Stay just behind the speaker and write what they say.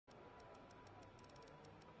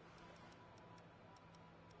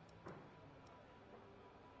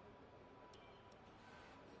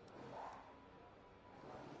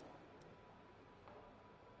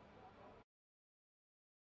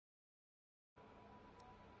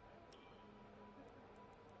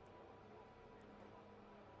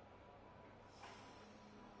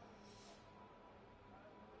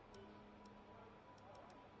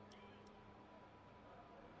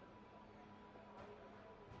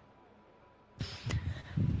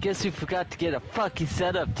Guess we forgot to get a fucking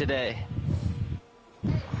setup today.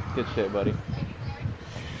 Good shit, buddy.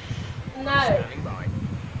 No.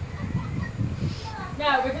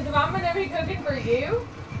 No, because if I'm gonna be cooking for you,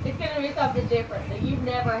 it's gonna be something different that you've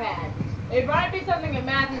never had. It might be something that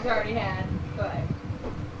Matthew's already had, but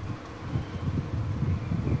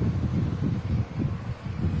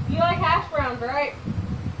you like hash browns, right?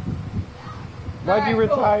 Why'd you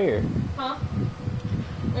retire? Cool. Huh?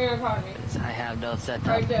 You're gonna pardon me. I have no setup.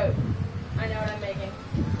 Alright, dope. I know what I'm making.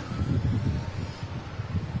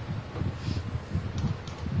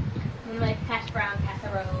 I'm gonna make hash brown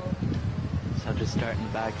casserole. So just start in the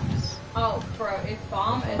back and just... Oh, bro, it's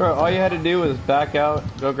bomb. Bro, all you had to do was back out,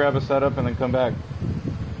 go grab a setup, and then come back.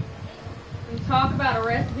 And talk about a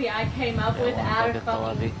recipe I came up with out of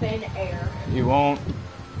fucking thin air. You won't.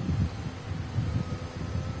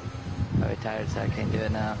 I'm retired, so I can't do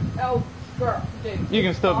it now. Oh, girl, dude. You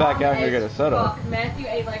can still back out and go get a setup. Fuck. Matthew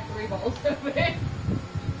ate like 3 bowls of it.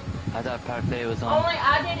 I thought Parfait was on. Only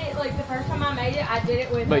I did it, like, the first time I made it, I did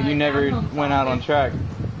it with, But you never down-home went out on sausage. track.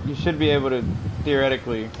 You should be able to,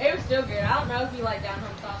 theoretically, It was still good. I don't know if you like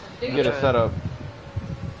down-home sausage. Do you? get a setup.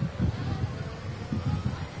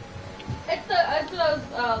 It's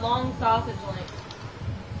those long sausage links.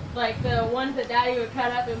 Like the ones that Daddy would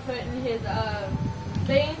cut up and put in his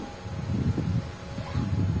thing.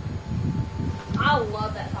 I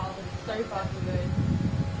love that sausage. It's so fucking good.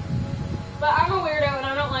 But I'm a weirdo and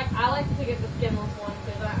I like to get the skinless one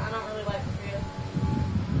because I don't really like the skin.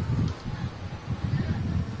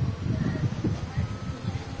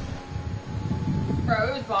 Bro,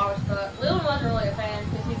 it was bomb as fuck. Leland wasn't really a fan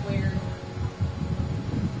because he's weird.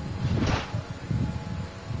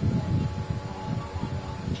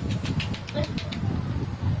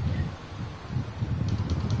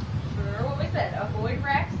 Remember what we said, avoid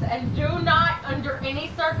wrecks and do not, under any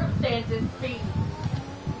circumstances, speed.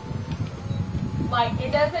 Like,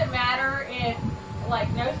 it doesn't matter if,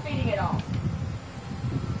 like, no speeding at all.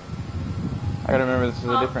 I gotta remember this is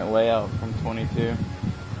a different layout from 22.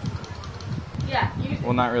 Yeah, use it.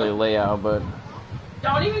 Well, not really layout, but...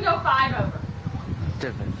 Don't even go 5 over.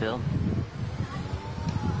 Different film.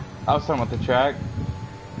 I was talking about the track.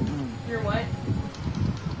 Your what?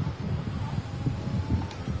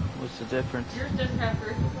 What's the difference? Yours doesn't have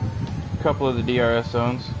cruise control. A couple of the DRS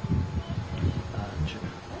zones. True.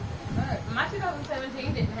 My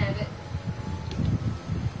 2017 didn't have it.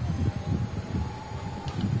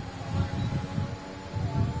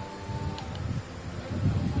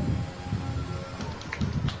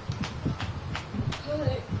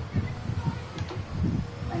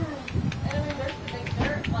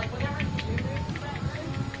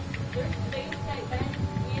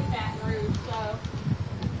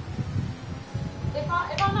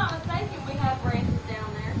 If I'm not mistaken, we have branches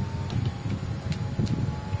down there.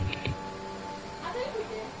 I think we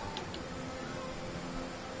did.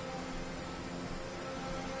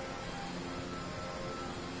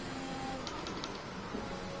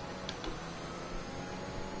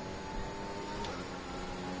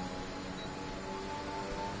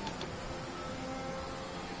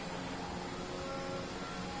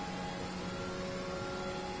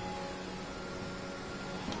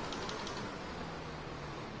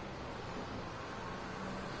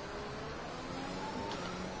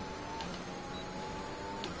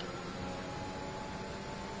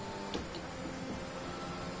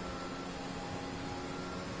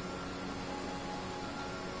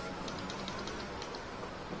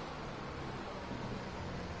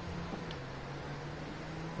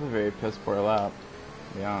 It was a very piss poor lap,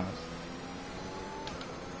 to be honest.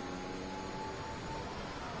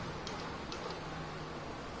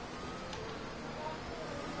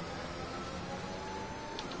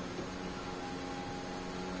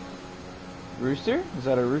 Rooster? Is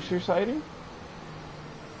that a rooster sighting?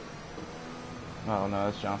 Oh no,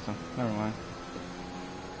 that's Johnson. Never mind.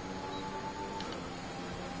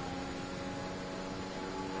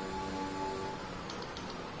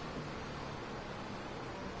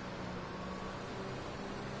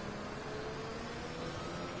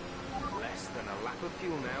 Less than a lap of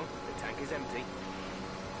fuel now. The tank is empty.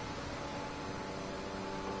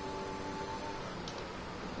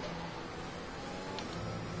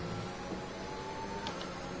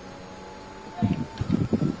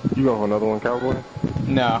 You going for another one, Cowboy?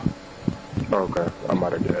 No. Okay, I'm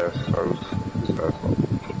out of gas.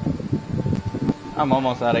 I'm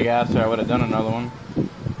almost out of gas, so I would have done another one.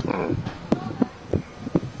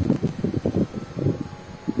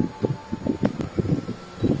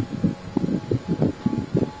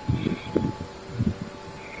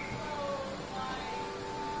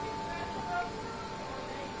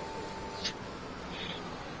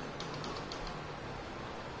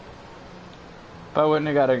 If I wouldn't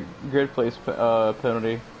have got a grid place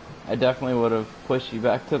penalty, I definitely would have pushed you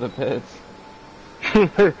back to the pits.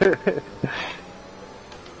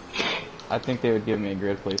 I think they would give me a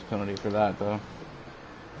grid place penalty for that, though.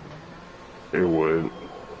 It would.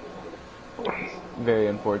 Very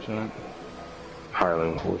unfortunate.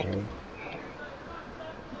 Highly unfortunate.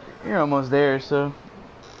 You're almost there, so.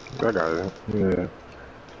 I got it. Yeah.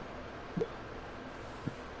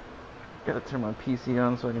 Gotta turn my PC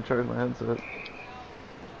on so I can charge my headset.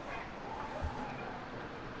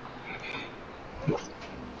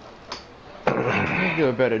 I need to do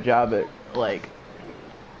a better job at, like,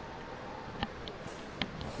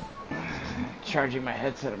 charging my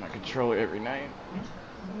headset and my controller every night.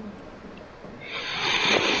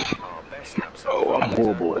 Our best lap so Oh, far I'm is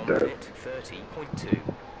horrible at 1 that. minute 30.2.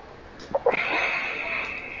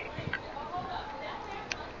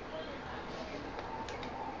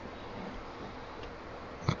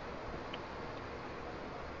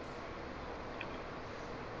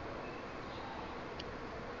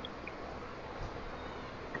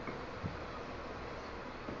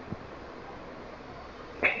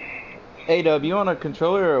 Hey, Dub, you on a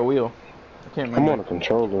controller or a wheel? I can't I'm remember. on a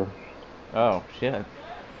controller. Oh, shit.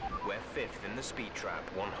 We're 5th in the speed trap,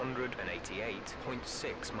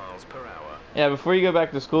 188.6 miles per hour. Yeah, before you go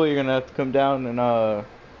back to school, you're gonna have to come down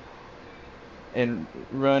and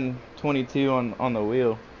run 22 on the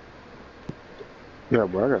wheel. Yeah,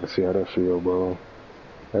 bro, I gotta see how that feel, bro.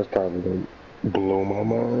 That's probably gonna blow my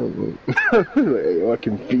mind. Like, I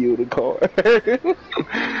can feel the car.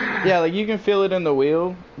 Yeah, like you can feel it in the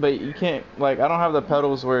wheel, but you can't, like, I don't have the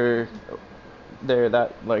pedals where they're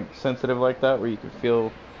that, like, sensitive like that, where you can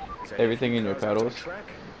feel Is there everything any in your cars out on pedals. track?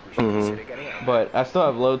 We should consider getting out. But I still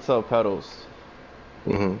have load cell pedals,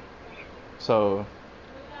 so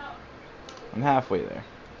I'm halfway there.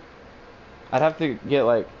 I'd have to get,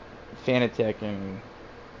 like, Fanatec and,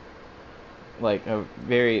 like, a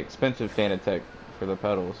very expensive Fanatec for the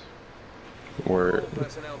pedals. Word.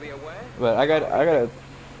 Personnel be aware. But I got a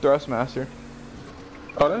Thrustmaster.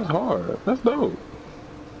 Oh, that's hard. That's dope.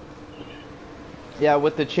 Yeah,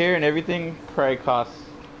 with the chair and everything, probably costs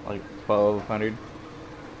like 1,200.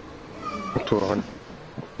 1200.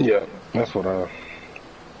 Yeah, that's what I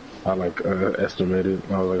like estimated.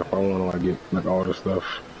 I was like, if I want to like get like all the stuff,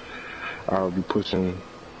 I'll be pushing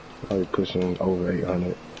over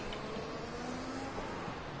 800.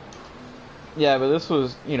 Yeah, but this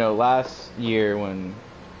was, you know, last year when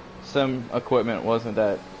some equipment wasn't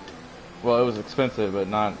that, well, it was expensive, but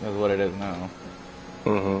not as what it is now.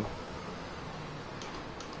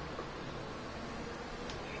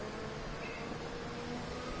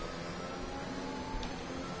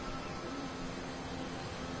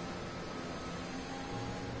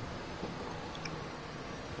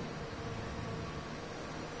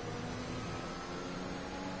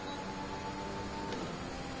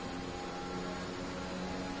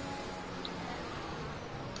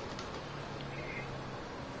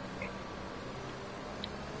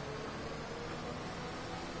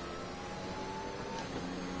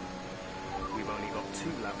 We've only got 2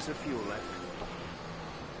 laps of fuel left.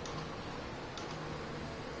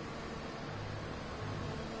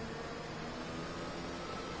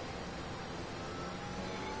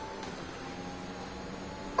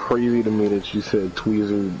 Crazy to me that you said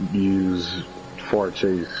Tweezer used far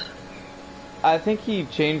chase. I think he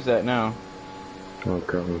changed that now.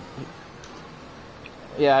 Okay.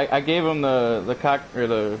 Yeah, I gave him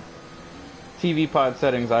the TV pod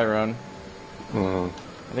settings I run. I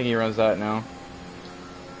think he runs that now.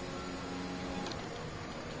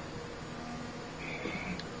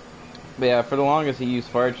 But yeah, for the longest he used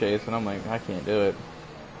far chase, and I'm like, I can't do it.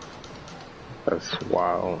 That's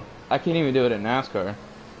wild. I can't even do it in NASCAR.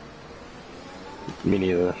 Me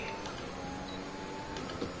neither.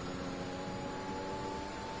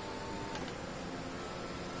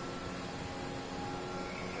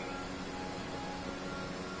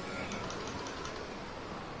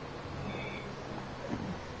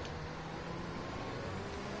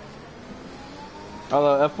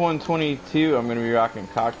 Although F122, I'm gonna be rocking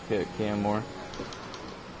cockpit cam more.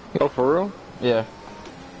 Oh, for real? Yeah.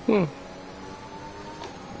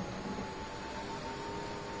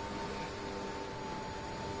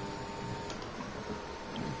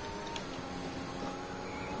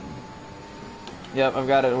 Yep, I've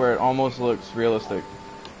got it where it almost looks realistic.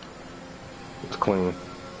 It's clean.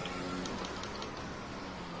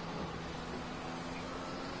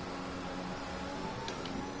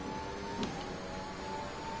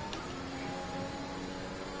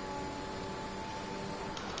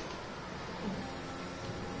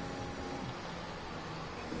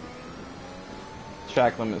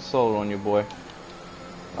 Track limit sold on you, boy.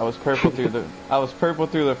 I was purple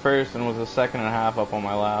through the first and was a second and a half up on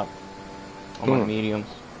my lap on my mediums.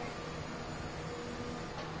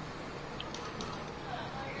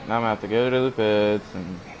 Now I'm gonna have to go to the pits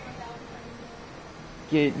and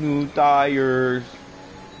get new tires.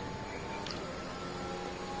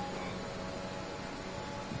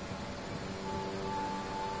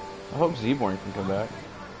 I hope Zeborn can come back.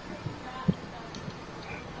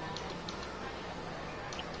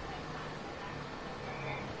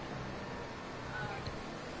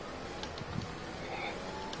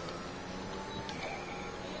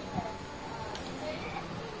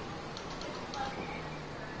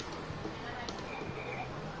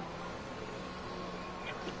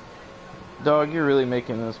 Dog, you're really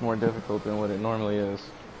making this more difficult than what it normally is.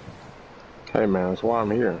 Hey man, that's why I'm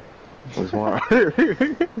here. That's why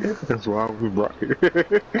that's why I was brought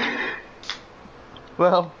here.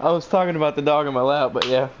 Well, I was talking about the dog in my lap, but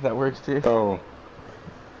yeah, that works too. Oh.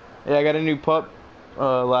 Yeah, I got a new pup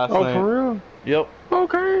last night. Oh, for real? Yep.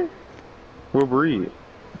 Okay. What breed?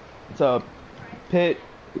 It's a pit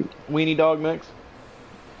weenie dog mix.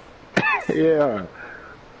 Yeah.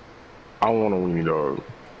 I want a weenie dog.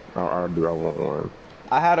 I do. I want one.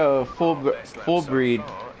 I had a full breed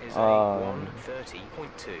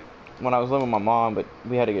when I was living with my mom, but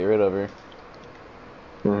we had to get rid of her.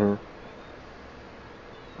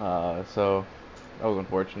 So that was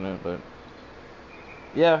unfortunate, but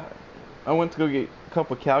yeah, I went to go get a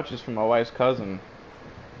couple couches from my wife's cousin,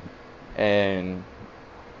 and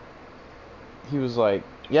he was like,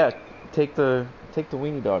 "Yeah, take the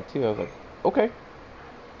weenie dog too." I was like, "Okay."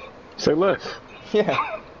 Say less.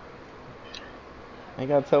 Yeah. Ain't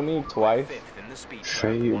gotta tell me twice.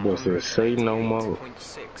 Say what's it? Say no more.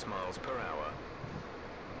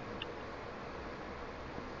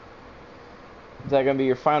 Is that gonna be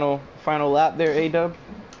your final lap there, A-Dub?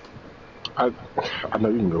 I know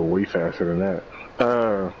you can go way faster than that.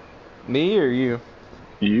 Me or you?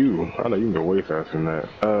 You. I know you can go way faster than that.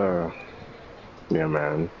 Yeah,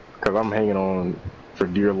 man. Cause I'm hanging on for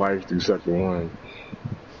dear life through sector one.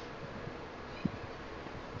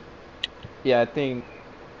 Yeah, I think.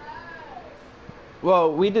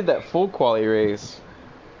 Well, we did that full quali race,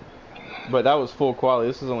 but that was full quali.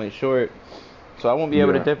 This is only short, so I won't be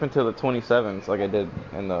able to dip until the 27th like I did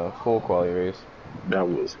in the full quali race. That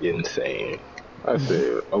was insane. I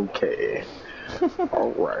said, okay,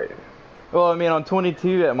 all right. Well, I mean, on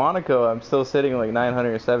 22 at Monaco, I'm still sitting like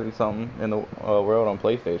 970 something in the world on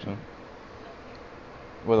PlayStation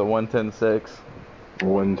with a 110.6.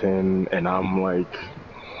 110, and I'm like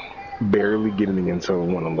barely getting into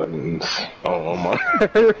 111s. Oh my.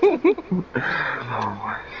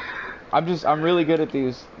 I'm really good at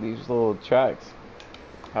these little tracks.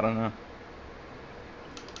 I don't know.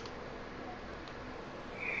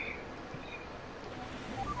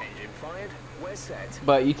 Engine fired. We're set.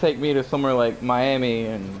 But you take me to somewhere like Miami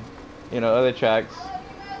and other tracks,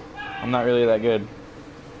 I'm not really that good.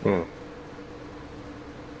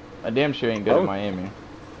 I damn sure ain't good at Miami.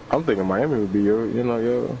 I'm thinking Miami would be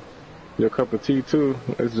your cup of tea too.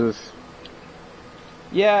 It's just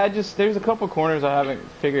yeah, there's a couple corners I haven't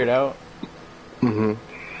figured out. I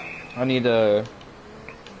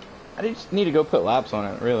just need to go put laps on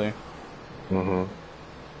it, really.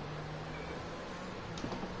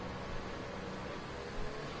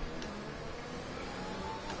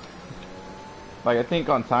 Like, I think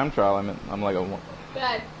on time trial I'm like a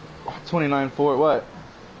 29.4. What?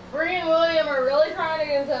 Bree and William are really trying to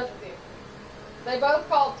get in touch with you. They both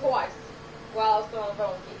called twice while I was still on the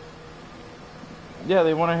phone with you. Yeah,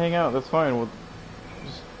 they want to hang out. That's fine. We'll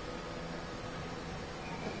just...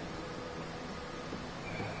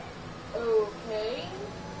 Okay.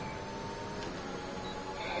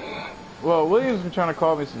 Well, William's been trying to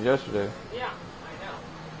call me since yesterday. Yeah, I know.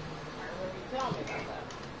 I remember you telling me about that.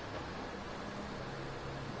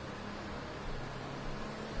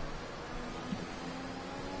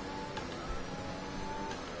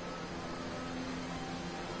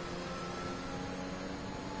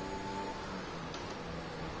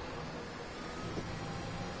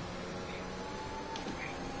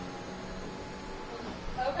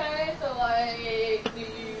 Okay, so like, do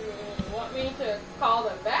you want me to call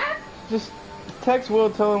them back? Just text Will,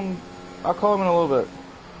 tell him I'll call him in a little bit.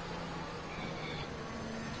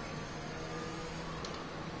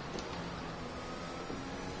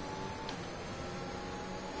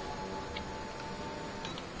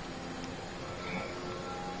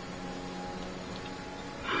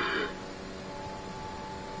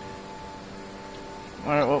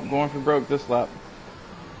 Alright, well, going for broke this lap.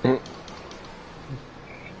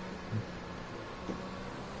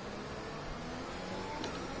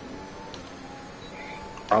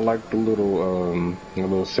 I like the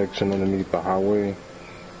little section underneath the highway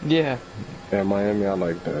Yeah. in Miami. I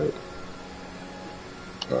like that.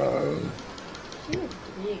 She was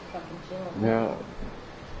big fucking chill. Yeah.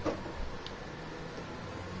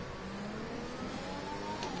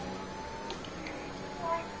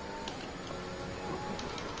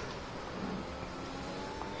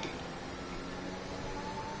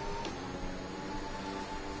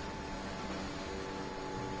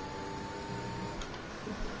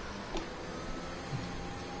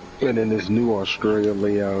 And then this new Australia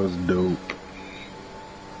layout is dope.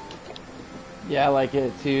 Yeah, I like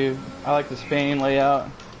it too. I like the Spain layout.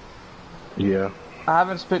 Yeah. I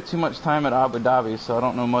haven't spent too much time at Abu Dhabi, so I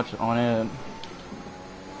don't know much on it.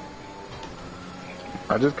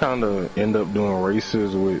 I just kind of end up doing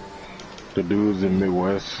races with the dudes in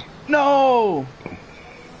Midwest. No!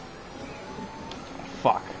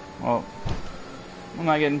 Fuck. Well, I'm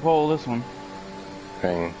not getting pole this one.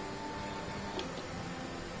 Dang.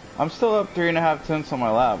 I'm still up 3.5 tenths on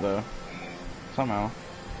my lap though. Somehow.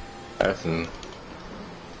 That's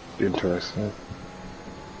interesting.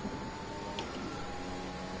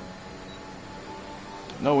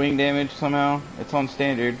 No wing damage somehow. It's on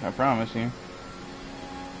standard, I promise you.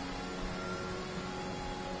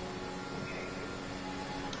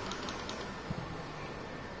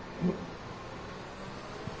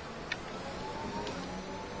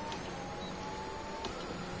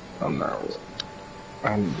 I'm not.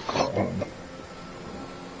 I'm.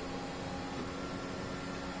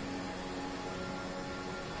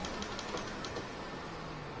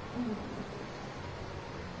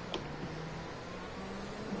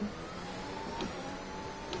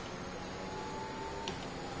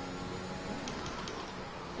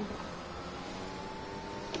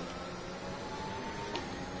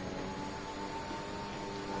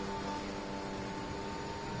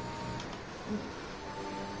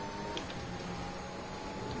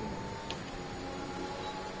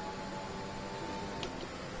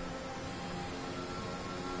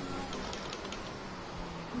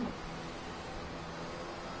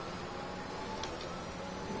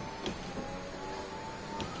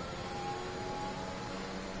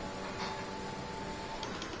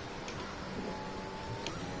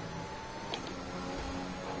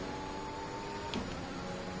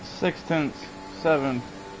 6 tenths. 7.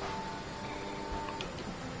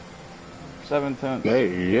 7 tenths.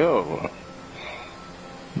 Hey, yo.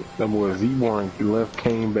 That boy Z-Born left,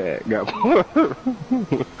 came back. Got.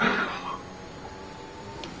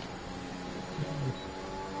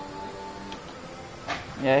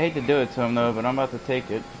 Yeah, I hate to do it to him though, but I'm about to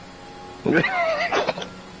take it.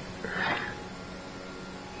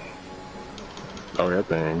 Oh, that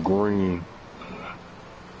thing green.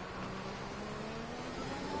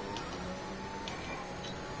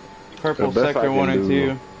 Purple The best I sector can 1 and do-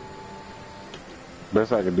 2.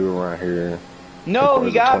 Best I could do around here. No,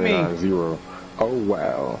 he got me! 0. Oh,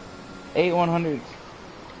 wow. 8 100s.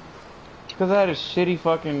 Because I had a shitty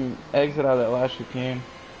fucking exit out of that last chicane.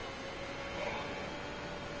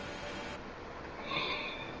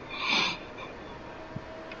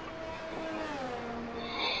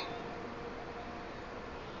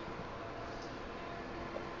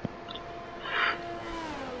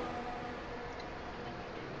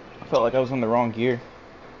 I felt like I was in the wrong gear.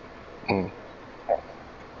 Mm.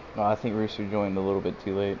 No, I think Rooster joined a little bit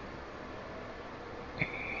too late.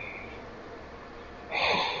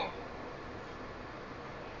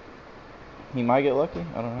 He might get lucky.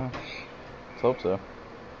 I don't know. Let's hope so.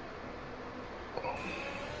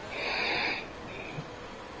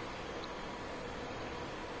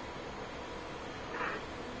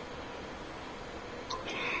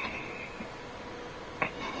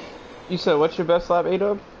 You said what's your best lap,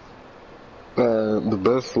 A-Dub? The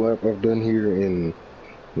best lap I've done here in,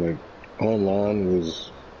 like, online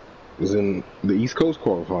was in the East Coast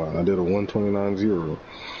qualifying. I did a 129.0.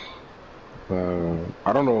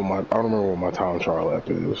 I don't remember what my time trial lap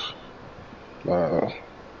is.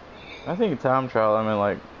 I think time trial, I'm in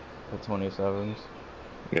like the 27s.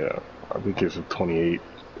 Yeah, I think it's a 28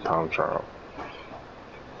 time trial.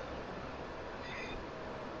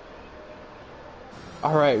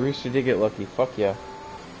 Alright, Rooster did get lucky. Fuck yeah.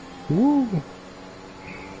 Woo!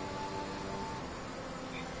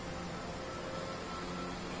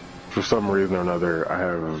 For some reason or another,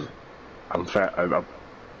 I'm fat.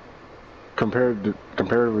 Comparatively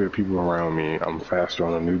to people around me, I'm faster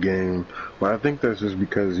on a new game. But I think that's just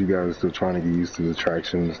because you guys are still trying to get used to the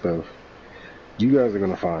traction and stuff. You guys are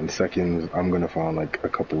gonna find seconds. I'm gonna find like a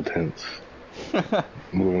couple tenths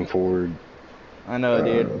moving forward. I know,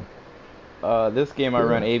 dude. This game I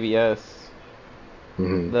run ABS.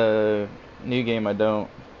 Mm-hmm. The new game I don't.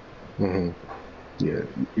 hmm Yeah,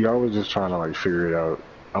 y'all was just trying to like figure it out.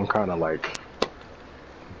 I'm kind of like,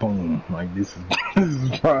 boom, like this is this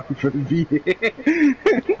is fine for the VA.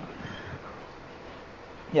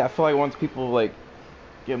 Yeah, I feel like once people like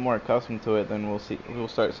get more accustomed to it, then we'll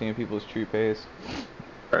start seeing people's true pace.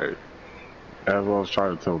 Right. As I was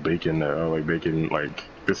trying to tell Bacon that, like Bacon, like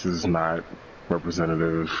this is not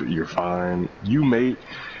representative. You're fine. We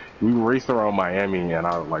raced around Miami, and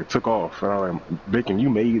I like took off, and I was like, Bacon,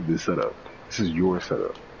 you made this setup. This is your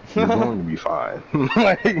setup. You're going to be fine.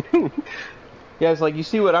 Like, Yeah, it's like you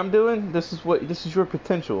see what I'm doing. This is your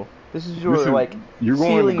potential. This is your like you're going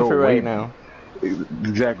to ceiling go for way, right now.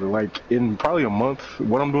 Exactly. Like in probably a month,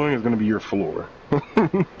 what I'm doing is going to be your floor.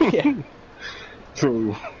 Yeah.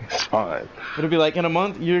 So it's fine. It'll be like in a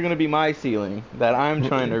month you're gonna be my ceiling that I'm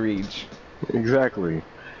trying to reach. Exactly.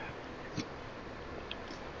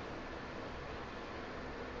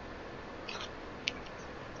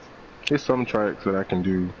 There's some tracks that I can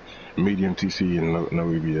do medium TC and no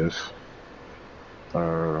EBS.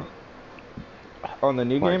 On the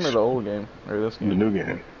new Like, game or the old game or this game? The new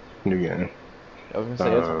game. New game. I was gonna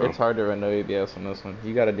say it's hard to run no ABS on this one.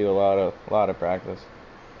 You got to do a lot of practice.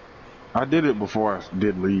 I did it before I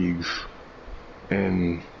did leagues,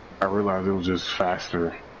 and I realized it was just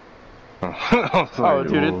faster. I was like,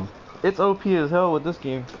 dude, it's OP as hell with this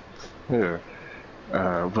game. Yeah.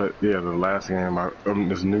 But yeah, the last game,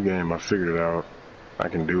 this new game, I figured it out. I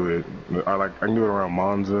can do it. I can do it around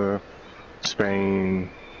Monza, Spain,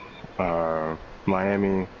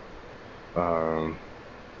 Miami. I'm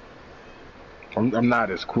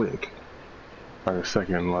not as quick. Like a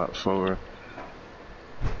second lot slower.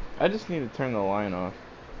 I just need to turn the line off.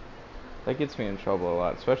 That gets me in trouble a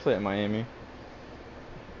lot, especially at Miami.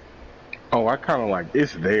 Oh, I kind of like,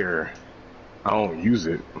 it's there. I don't use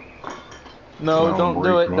it. No, don't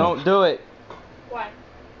do it. Don't do it. Why?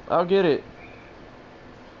 I'll get it.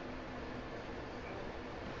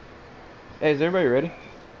 Hey, is everybody ready?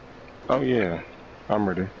 Oh yeah, I'm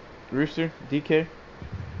ready. Rooster, DK?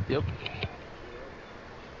 Yep.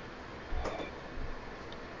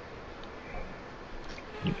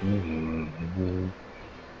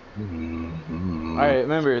 Alright,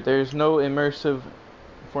 remember, there's no immersive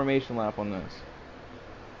formation lap on this.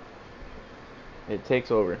 It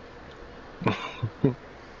takes over.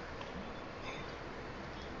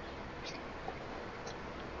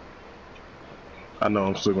 I know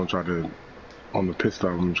I'm still gonna try to, on the pit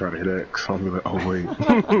stop, I'm gonna try to hit X. I'm gonna be like, oh wait.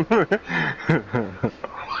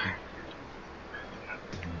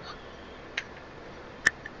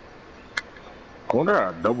 I wonder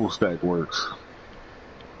how double stack works.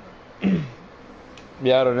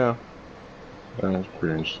 Yeah, I don't know. That's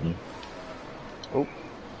pretty interesting. Oh.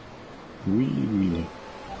 Wee. Everything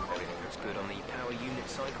looks good on the power unit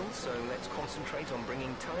cycle, so let's concentrate on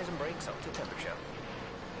bringing tyres and brakes up to temperature.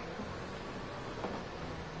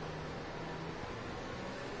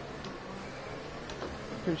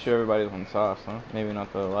 Pretty sure everybody's on softs, huh? Maybe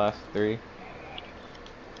not the last three.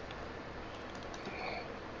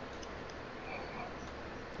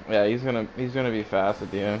 Yeah, he's gonna be fast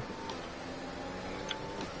at the end.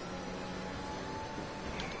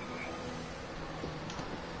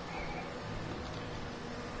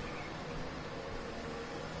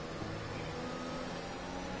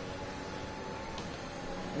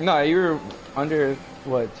 No, you were under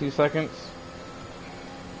what, 2 seconds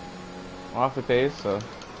off the pace, so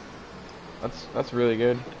that's really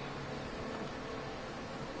good.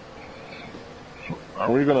 Are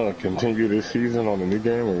we gonna continue this season on the new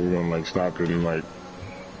game, or are we gonna like stop it and like?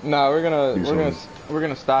 No, we're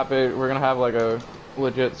gonna stop it. We're gonna have like a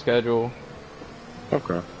legit schedule.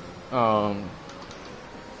 Okay.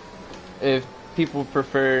 If people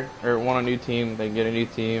prefer or want a new team, they can get a new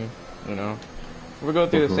team. You know, we'll go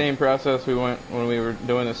through the same process we went when we were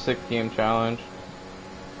doing the 6 game challenge.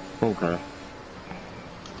 Okay.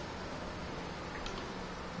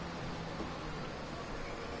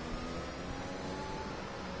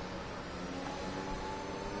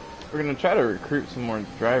 We're gonna try to recruit some more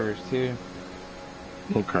drivers too.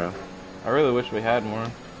 Okay. I really wish we had more.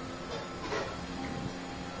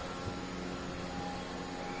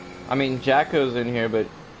 I mean, Jacko's in here, but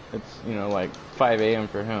it's, you know, like 5 a.m.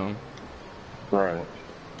 for him. Right.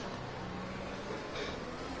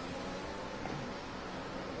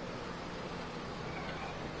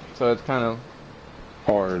 So it's kind of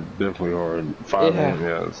hard, definitely hard. 5 a.m.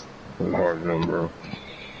 Yes, it's hard number.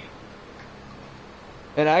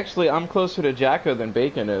 And actually, I'm closer to Jacko than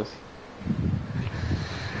Bacon is.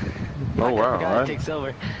 Oh wow! Guy Right? takes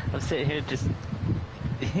over. I'm sitting here just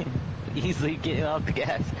easily getting off the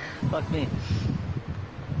gas. Fuck me.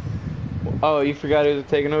 Oh, you forgot he was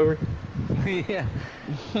taking over? Yeah.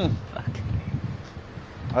 Fuck.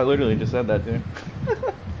 I literally just said that, dude.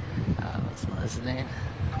 What's his name?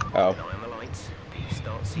 Oh. Keep an eye on the lights. The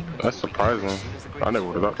start sequence That's will begin surprising. as soon as the grid I is never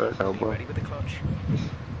would have formed. thought that, Be cowboy. ready with the clutch.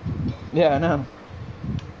 Yeah, I know.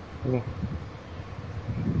 Yeah.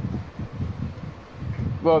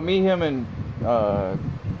 Well, him, and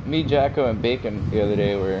me, Jacko, and Bacon the other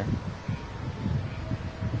day were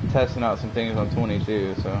testing out some things on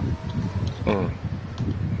 22. So Mm.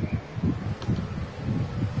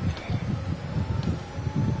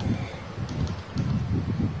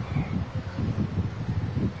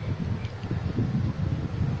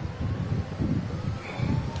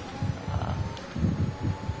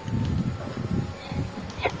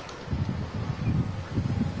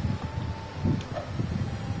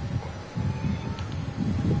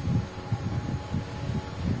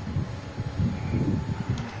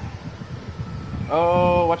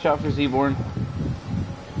 oh, watch out for Zborn.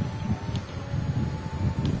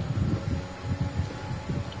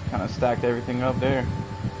 Kind of stacked everything up there.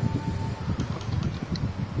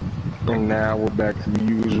 And now we're back to the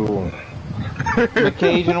usual. The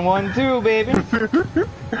Cajun one too, baby.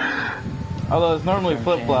 Although it's normally Turn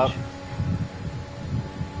flip flop. change.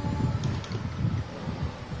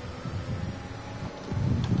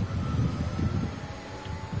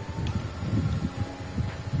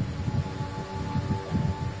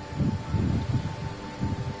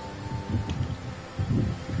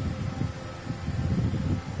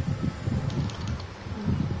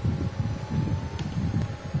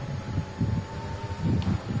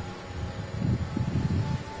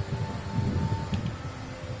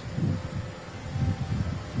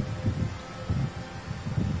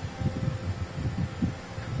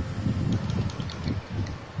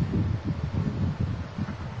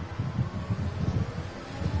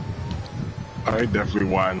 I definitely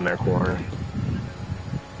widen that corner.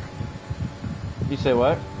 You say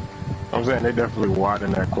what? I'm saying they definitely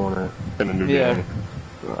widen that corner in the new Yeah. game.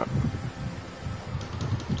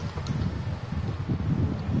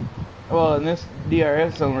 Well, and this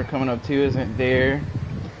DRS zone we're coming up to isn't there,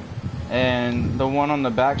 and the one on the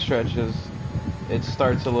back stretch it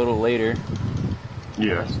starts a little later.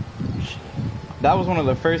 Yes. That was one of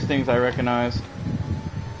the first things I recognized.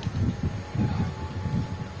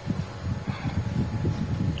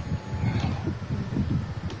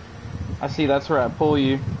 I see, that's where I pull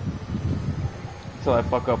you until I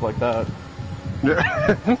fuck up like that.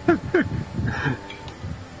 Yeah.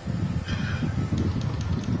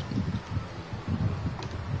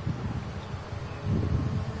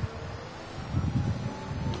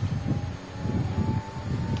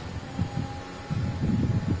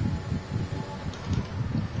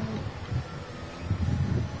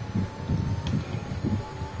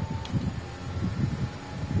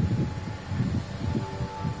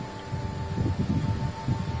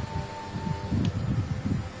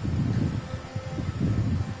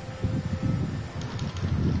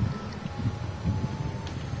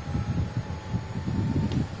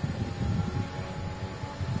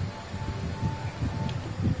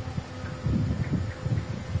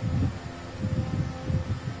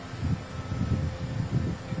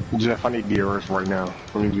 Jeff, I need DRS right now.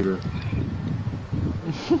 I need you to.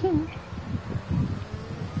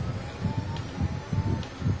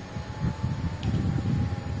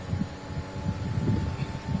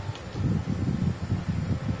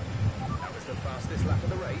 That was the fastest lap of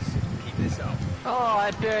the race. Keep this up. Oh,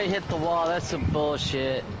 I barely hit the wall. That's some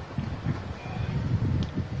bullshit.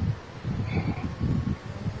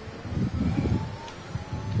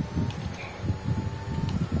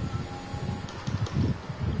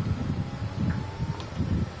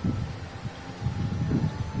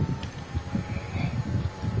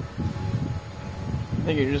 I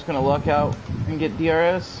think you're just gonna luck out and get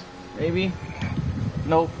DRS, maybe?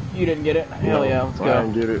 Nope, you didn't get it. Hell yeah, let's I go.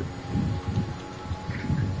 didn't get it.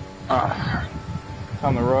 Ah. It's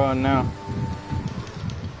on the run now.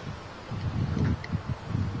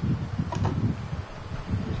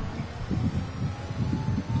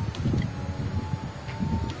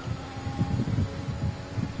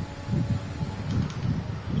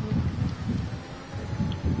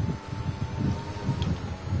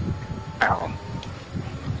 Ow.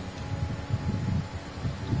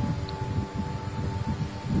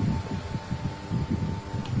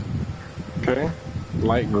 Okay.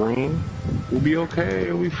 Light green. We'll be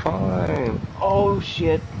okay. We'll be fine. Oh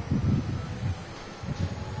shit.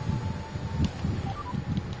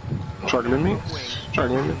 Trying to hit me? Wing. Trying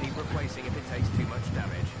to hit me? Need replacing if it takes too much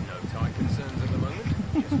damage. No tire concerns at the moment.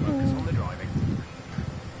 Just focus on the driving.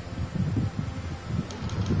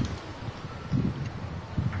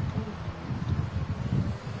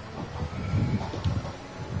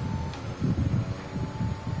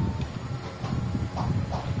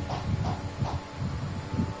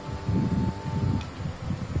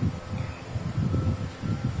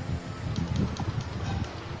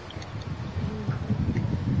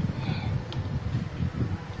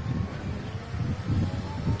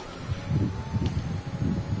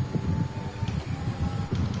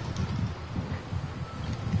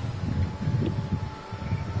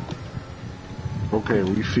 Okay,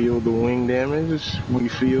 we feel the wing damage. We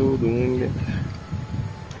feel the wing damage.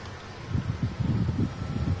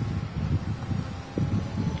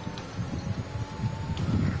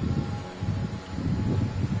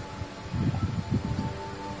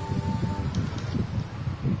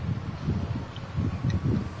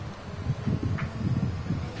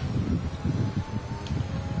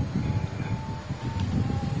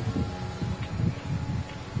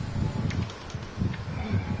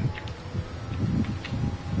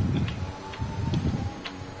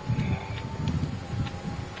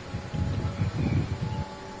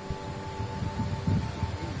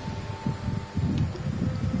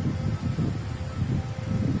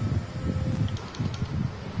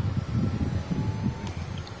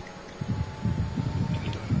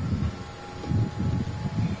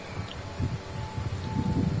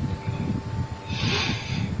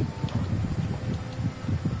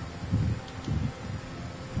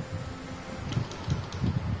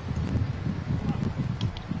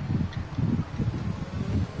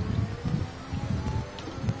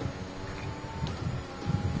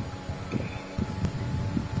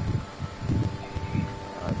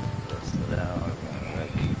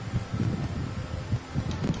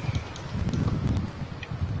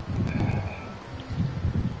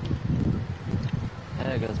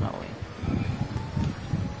 There goes my wing.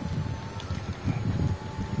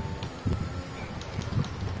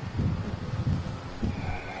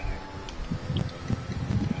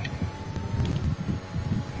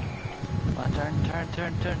 Come on,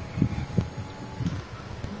 turn.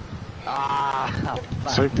 Ah,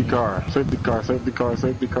 fuck Safety me. car, safety car, safety car,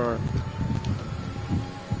 safety car.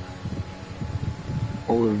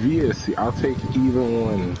 Or VSC, I'll take either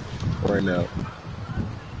one right now.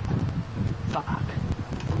 Fuck.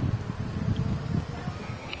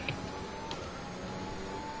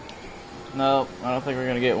 Nope, I don't think we're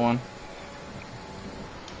gonna get one.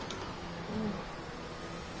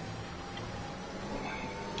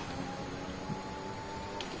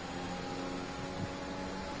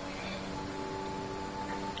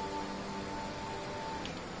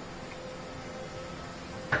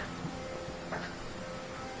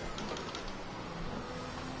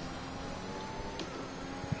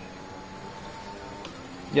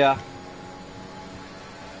 Yeah.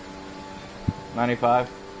 95.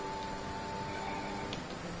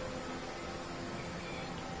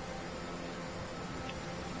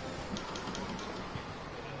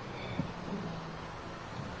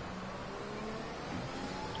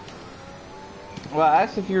 Well, I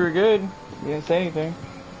asked if you were good. You didn't say anything.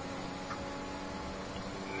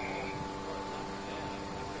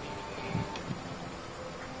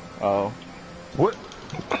 Oh. What?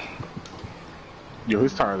 Yo,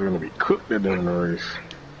 his tires are gonna be cooked at the end of the race.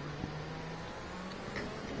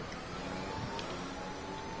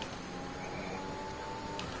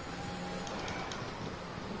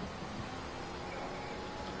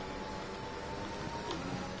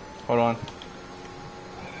 Hold on.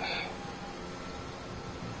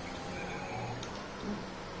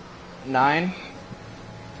 Nine.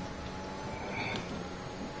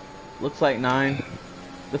 Looks like 9.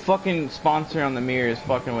 The fucking sponsor on the mirror is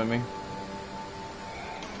fucking with me.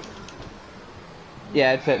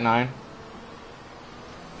 Yeah, it's at 9.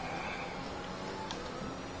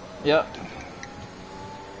 Yep.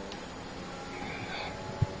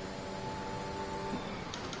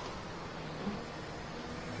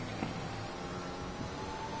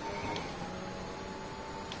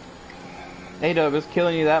 Hey, Dub, it's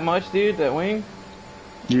killing you that much, dude, that wing?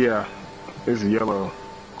 Yeah, it's yellow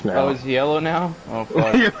now. Oh, it's yellow now? Oh,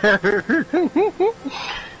 fuck.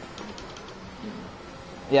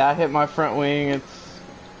 Yeah, I hit my front wing.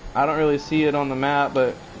 I don't really see it on the map,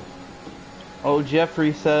 but oh,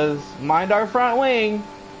 Jeffrey says, mind our front wing.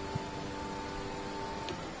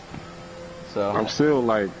 So I'm still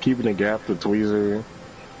like keeping a gap to Tweezer,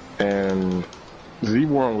 and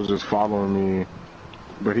Z1 was just following me,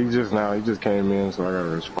 but he just came in, so I gotta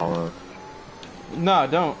respond. no,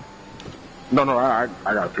 don't. No, I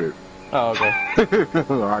got picked. Oh, okay.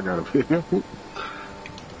 No, I got pick.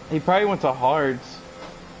 He probably went to hards.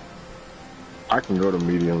 I can go to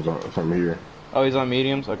mediums from here. Oh, he's on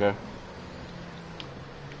mediums? Okay.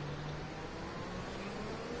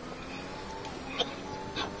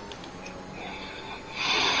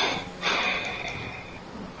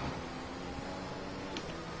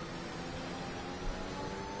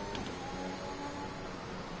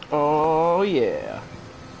 Oh, yeah.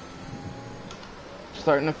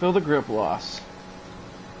 Starting to feel the grip loss.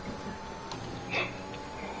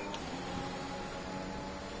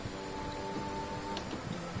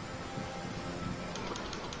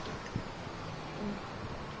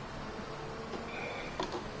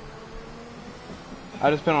 I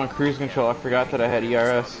just been on cruise control. I forgot that I had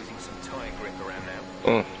ERS. Losing some tire grip around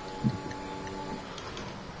now.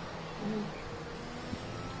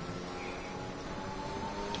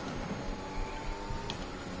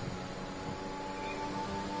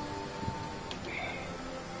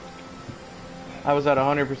 I was at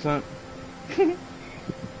 100%. The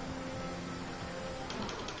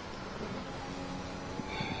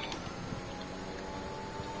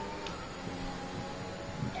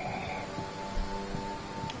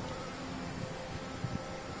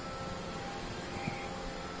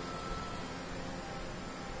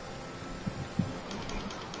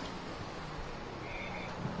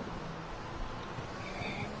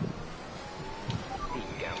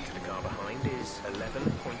gap to the car behind is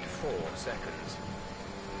 11.4 seconds.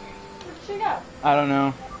 Where'd she go? I don't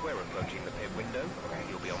know. We're approaching the pit window.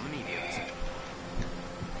 You'll be on the mediums.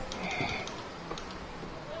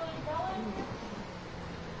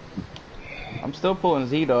 I'm still pulling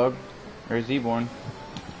Z-Dog. Or Z-Born.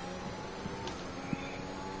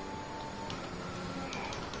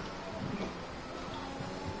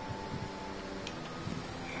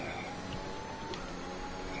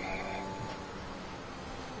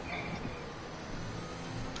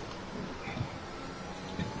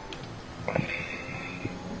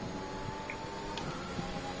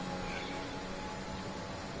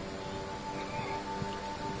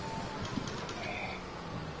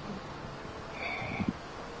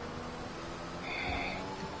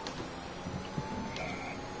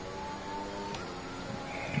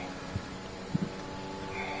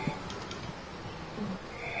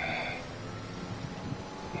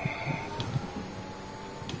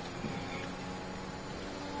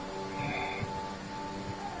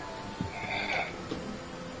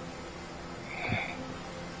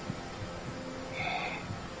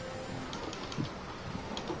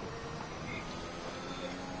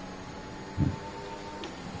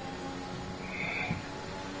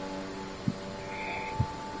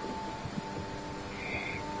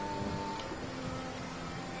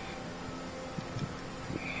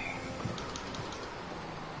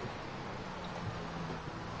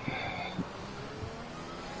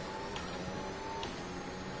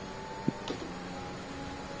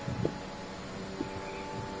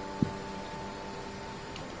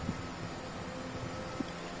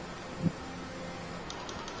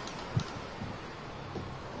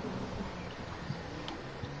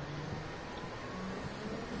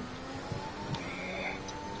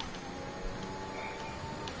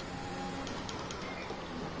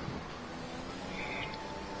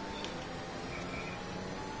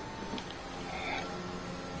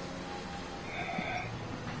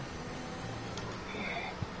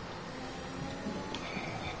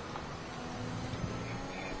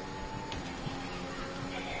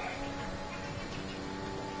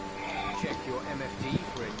 Check your MFD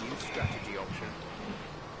for a new strategy option.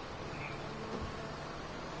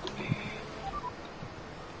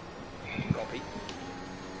 Copy.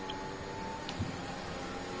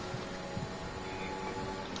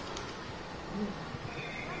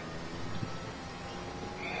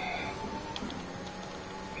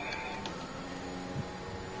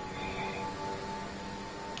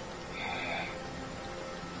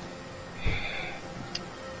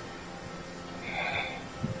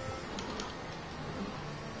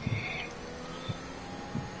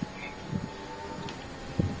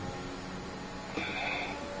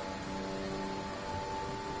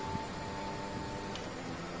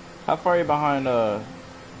 How far are you behind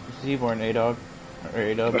Z-Born, A-Dog? Or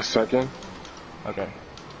A-Dub? A second. Okay.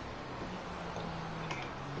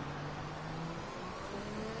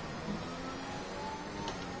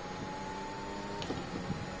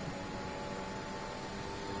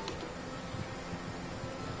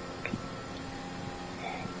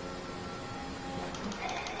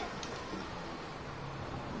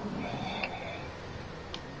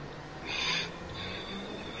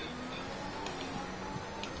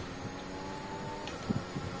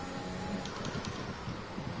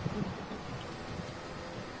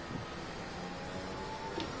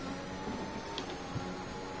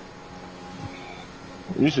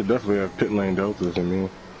 You should definitely have pit lane deltas in me.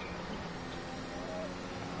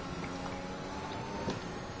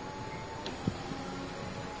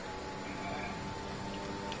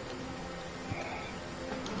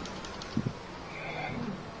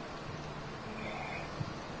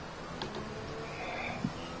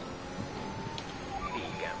 The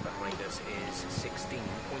gap behind us is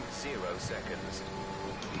 16.0 seconds.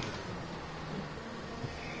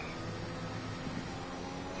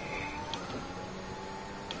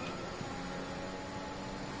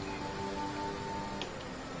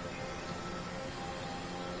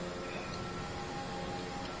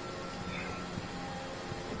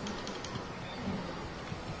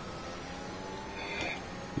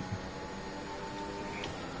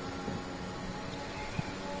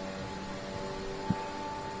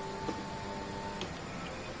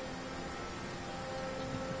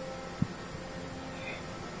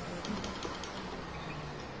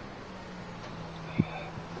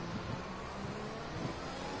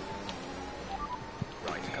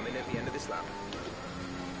 lap.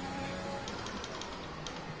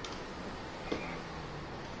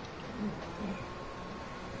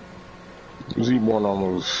 Z1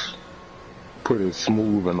 almost put it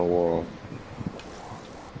smooth in the wall.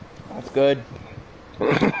 That's good.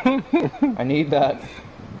 I need that.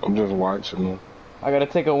 I'm just watching them. I gotta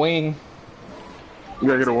take a wing. You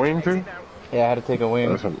gotta get a wing too? Yeah, I had to take a wing.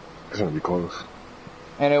 That's gonna be close.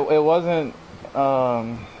 And it wasn't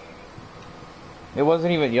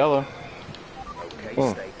even yellow. Okay,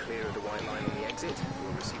 stay clear of the white line on the exit.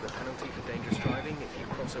 You'll receive a penalty for dangerous driving if you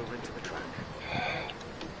cross over into the track.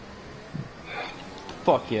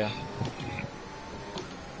 Fuck yeah.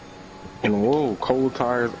 And whoa, cold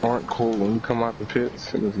tires aren't cold when you come out the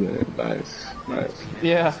pits in this game. Nice, nice.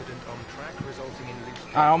 Yeah. Incident on track resulting in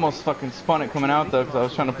loose I almost fucking spun it coming out though, because I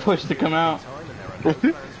was trying to push to come out. time, and there are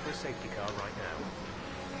no plans for a safety car right now.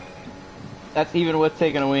 That's even with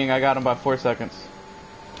taking a wing. I got him by 4 seconds.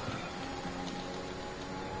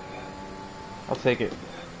 I'll take it.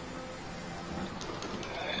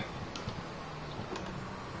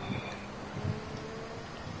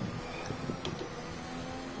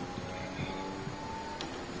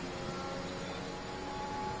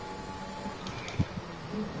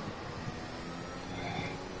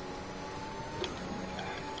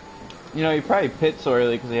 You know, he probably pit so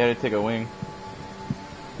early because he had to take a wing.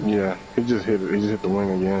 Yeah, he just hit the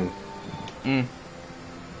wing again.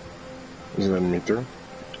 He's letting me through.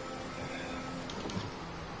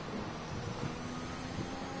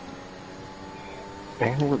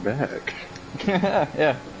 And we're back.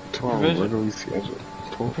 Yeah. 12 regularly scheduled.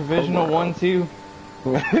 Provisional 1-2.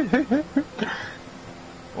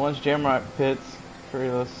 One's Jamrock pits for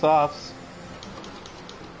the softs.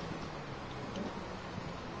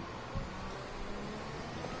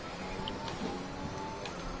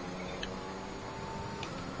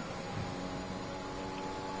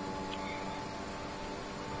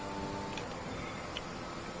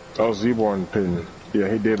 Oh, Z-Born pitting. Yeah,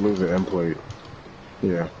 he did lose the end plate.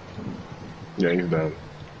 Yeah. Yeah, he's done.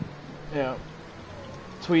 Yeah.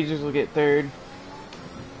 Tweezers will get third.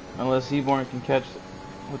 Unless Seaborn can catch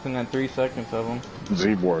within that 3 seconds of him.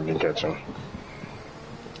 Z-Born can catch him.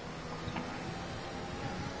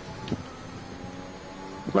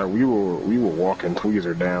 Like, we were walking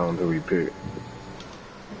Tweezer down until he picked.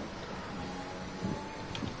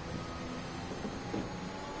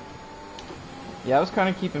 Yeah, I was kind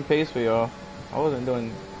of keeping pace with y'all. I wasn't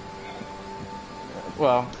doing...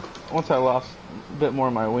 Well, once I lost a bit more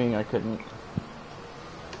of my wing, I couldn't.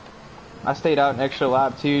 I stayed out an extra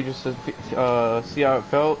lap too, just to see how it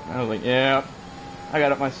felt. And I was like, yeah. I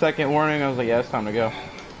got up my second warning. I was like, yeah, it's time to go.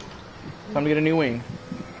 Time to get a new wing.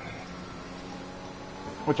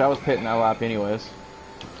 Which I was pitting that lap anyways.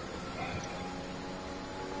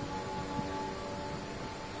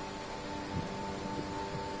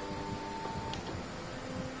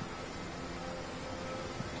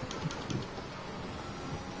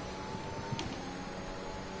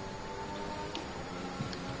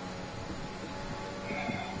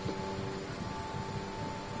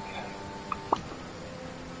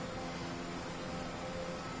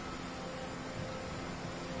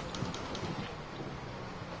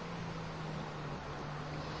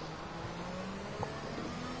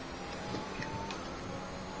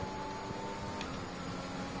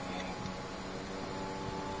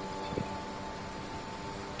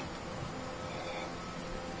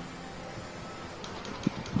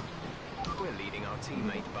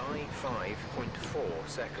 Teammate by 5.4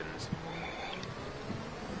 seconds.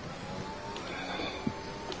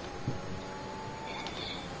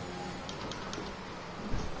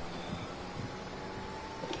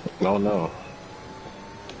 Oh no.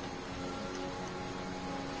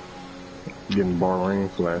 Getting Bahrain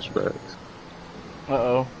flashbacks.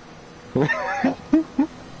 Uh-oh.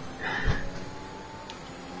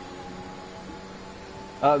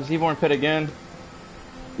 Z-Born pit again.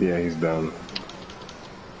 Yeah, he's done.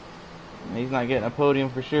 He's not getting a podium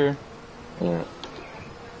for sure. Yeah.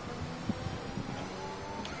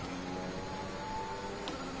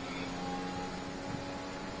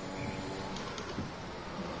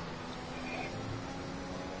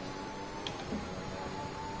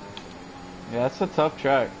 Yeah, it's a tough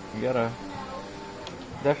track. You gotta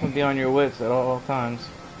definitely be on your wits at all times.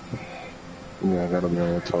 Yeah, I gotta be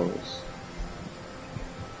on your toes.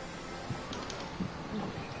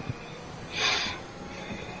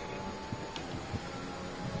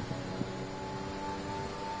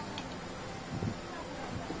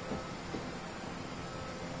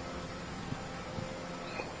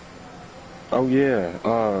 Oh yeah,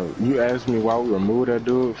 you asked me why we removed that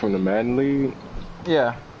dude from the Madden League.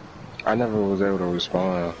 Yeah. I never was able to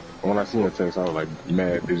respond. when I seen the text, I was like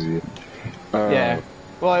mad busy. Yeah.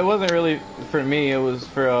 Well, it wasn't really for me. It was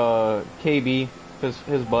for KB,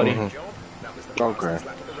 his buddy. Mhm. Job. That was the Okay. fastest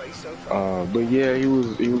lap of the race so far. But yeah,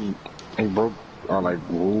 he broke our like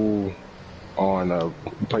rule on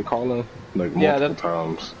play calling like Yeah, multiple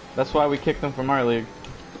times. That's why we kicked him from our league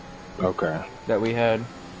Okay. that we had.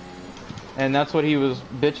 And that's what he was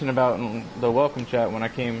bitching about in the welcome chat when I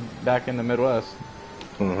came back in the Midwest.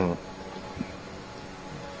 Mhm.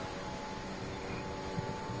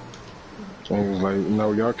 So he was like,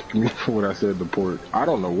 no, y'all kicked me for what I said to Port. I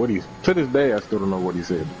don't know what to this day, I still don't know what he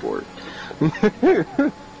said to Port.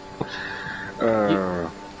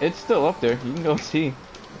 It's still up there. You can go see.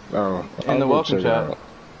 Oh, In the go welcome check it chat. out.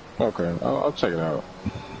 Okay, I'll check it out.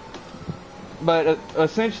 But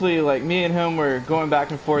essentially, like, me and him were going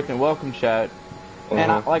back and forth in welcome chat.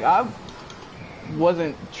 And I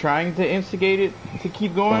wasn't trying to instigate it to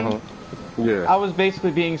keep going. Yeah. I was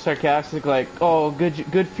basically being sarcastic, like, "Oh,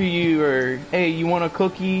 good for you," or "Hey, you want a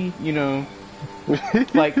cookie?" You know,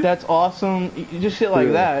 like that's awesome, just shit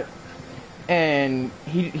like that. And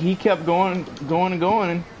he kept going,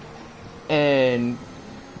 and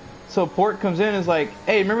so Port comes in and is like,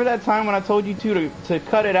 "Hey, remember that time when I told you to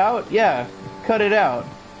cut it out? Yeah, cut it out."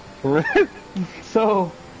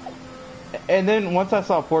 So, and then once I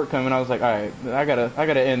saw Port coming, I was like, "All right, I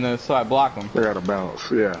gotta end this," so I block him. I gotta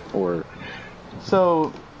bounce, yeah, or.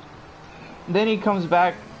 So then he comes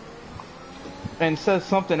back and says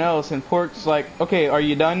something else, and Pork's like, "Okay, are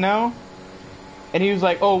you done now?" And he was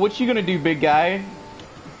like, "Oh, what you gonna do, big guy?"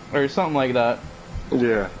 Or something like that.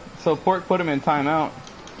 Yeah. So Pork put him in timeout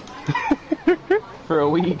for a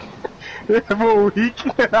week. For a week?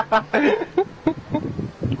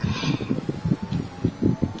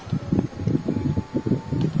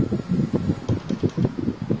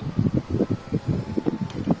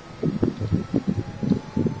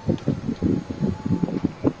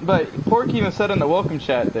 But Pork even said in the welcome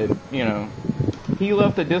chat that, you know, he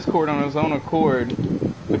left the Discord on his own accord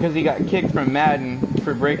because he got kicked from Madden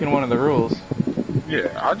for breaking one of the rules.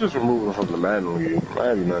 Yeah, I just removed him from the Madden League. I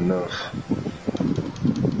had nothing else.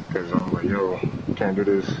 Because I was like, yo, can't do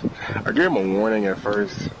this. I gave him a warning at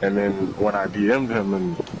first, and then when I DM'd him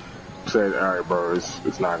and said, alright bro,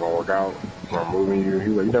 it's not gonna work out, I'm removing you, he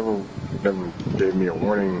was like, you never gave me a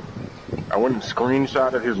warning. I went and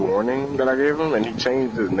screenshotted his warning that I gave him, and he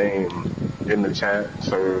changed his name in the chat,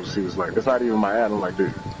 so he was like, it's not even my ad. I'm like,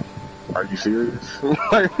 dude, are you serious?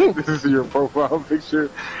 Like, this is your profile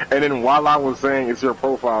picture? And then while I was saying it's your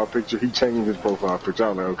profile picture, he changed his profile picture. I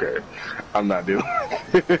was like, okay, I'm not dealing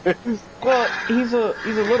with this. Well, he's a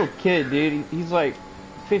little kid, dude. He's like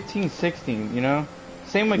 15, 16, you know?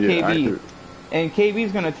 Same with KB. And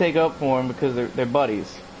KB's gonna take up for him because they're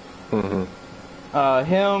buddies.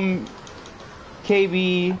 Him,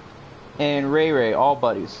 KB, and Ray, all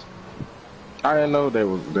buddies. I didn't know they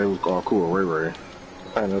was all cool with Ray.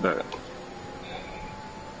 I didn't know that.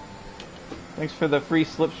 Thanks for the free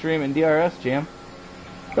slipstream and DRS, Jam.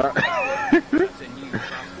 That's a new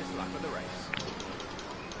fastest lap of the race.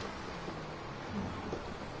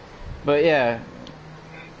 But yeah,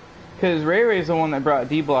 because Ray's the one that brought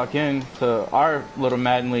D-Block in to our little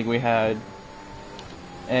Madden League we had.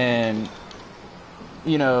 And,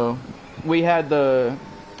 you know, we had the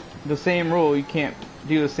same rule. You can't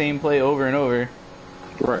do the same play over and over.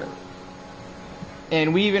 Right.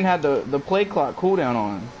 And we even had the play clock cooldown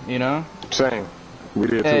on, you know? Same. We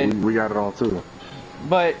did too. We got it on too.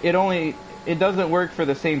 But it doesn't work for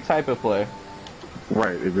the same type of play.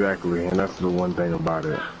 Right, exactly. And that's the one thing about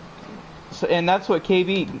it. So, and that's what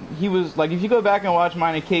KB, he was, like, if you go back and watch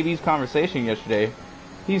mine and KB's conversation yesterday,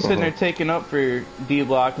 he's sitting there taking up for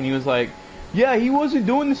D-Block, and he was like, yeah, he wasn't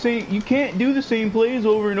doing the same, you can't do the same plays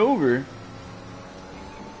over and over.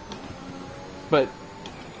 But,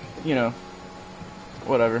 you know,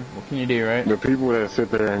 whatever. What can you do, right? The people that sit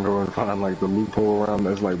there and go and find like the loophole around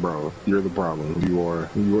that's like, bro, you're the problem. You are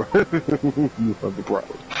you are the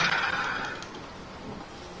problem.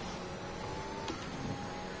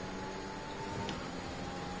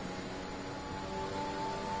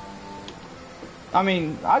 I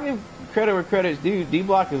mean, I'll give credit where credit's due.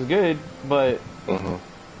 D-Block is good, but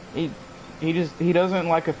he doesn't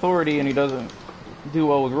like authority, and he doesn't do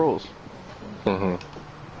well with rules.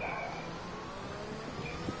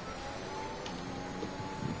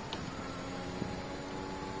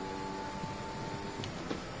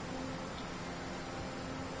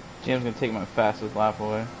 Jim's gonna take my fastest lap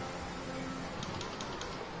away.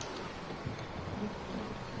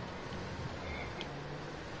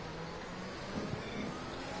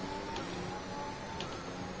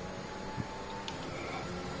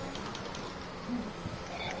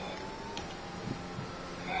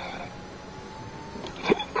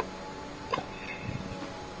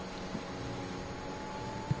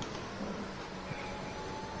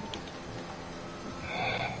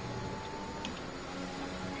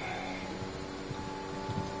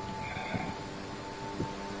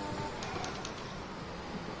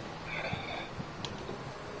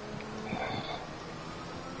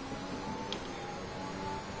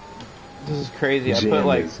 This is crazy. I Jam put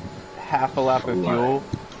like is half a lap of a lot. fuel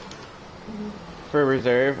for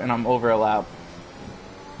reserve, and I'm over a lap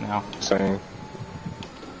now. Same.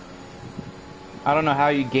 I don't know how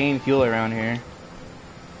you gain fuel around here.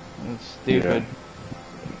 It's stupid.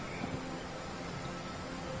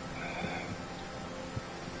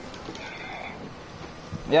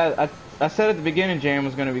 Yeah, I said at the beginning Jam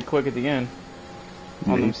was going to be quick at the end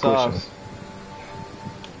on them he's pushing. softs.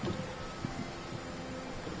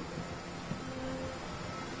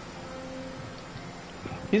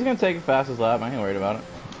 He's going to take a fastest lap. I ain't worried about it.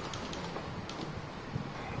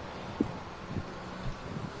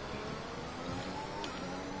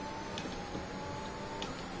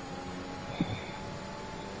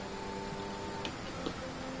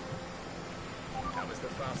 That was the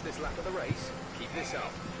fastest lap of the race. Keep this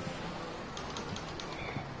up.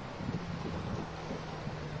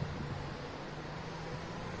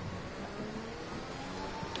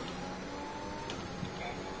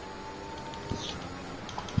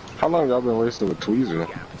 How long y'all been racing with Tweezer?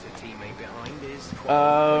 Gap to teammate behind is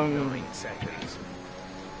 9 seconds.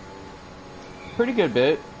 Pretty good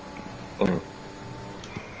bit.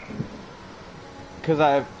 Because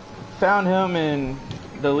I found him in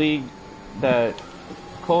the league that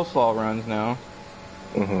Coleslaw runs now.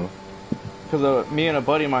 Because me and a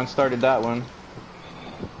buddy of mine started that one.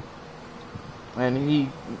 And he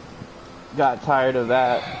got tired of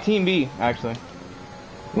that. Team B, actually.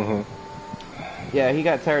 Yeah, he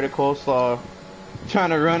got tired of Coleslaw trying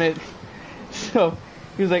to run it. So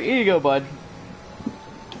he was like, here you go, bud.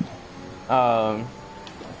 And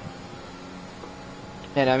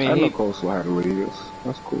I mean, I know Coleslaw had a league.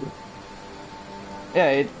 That's cool.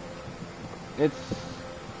 Yeah, it's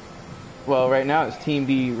well, right now it's Team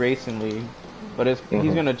B Racing League, but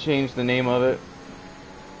he's gonna change the name of it.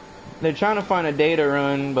 They're trying to find a day to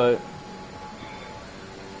run, but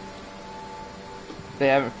they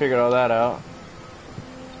haven't figured all that out.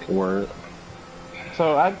 Word.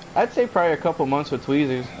 So I'd say probably a couple months with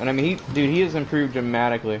Tweezers, and I mean, he has improved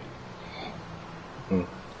dramatically. The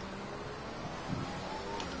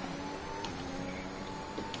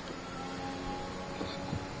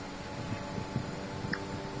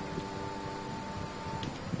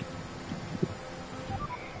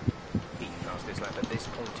fastest lap at this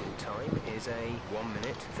point in time is a 1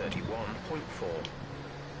 minute 31.4.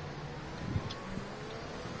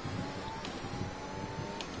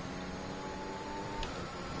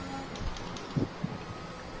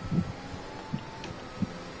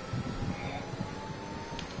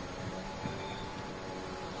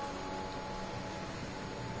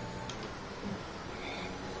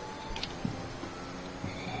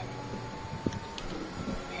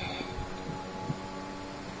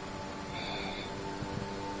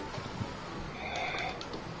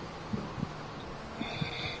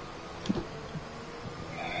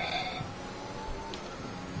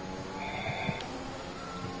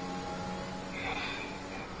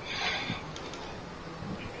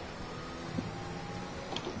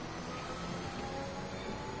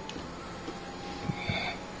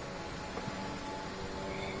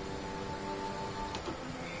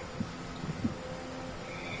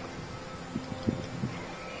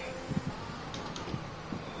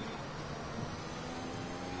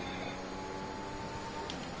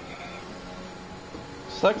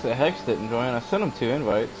 Sucks that Hex didn't join. I sent him 2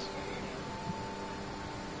 invites.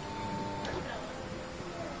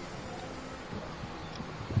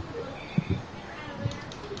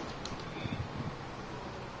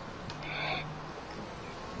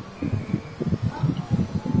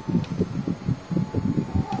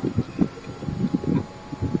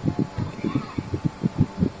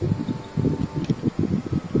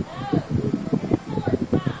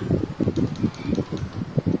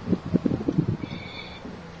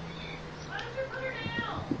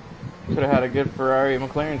 Could have had a good Ferrari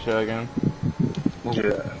McLaren show again.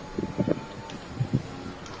 Yeah.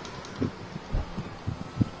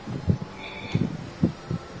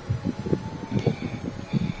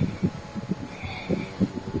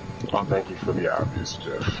 Oh, thank you for the obvious,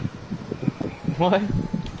 Jeff. What?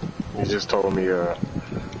 You just told me the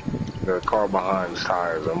car behind's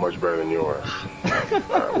tires are much better than yours.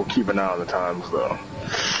 We'll keep an eye on the times, though.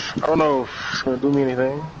 I don't know if it's going to do me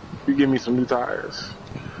anything. If you give me some new tires,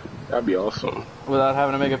 that'd be awesome. Without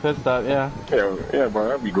having to make a pit stop, yeah. Yeah, bro,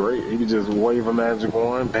 that'd be great. You could just wave a magic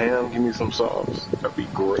wand, bam, give me some softs. That'd be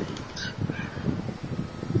great.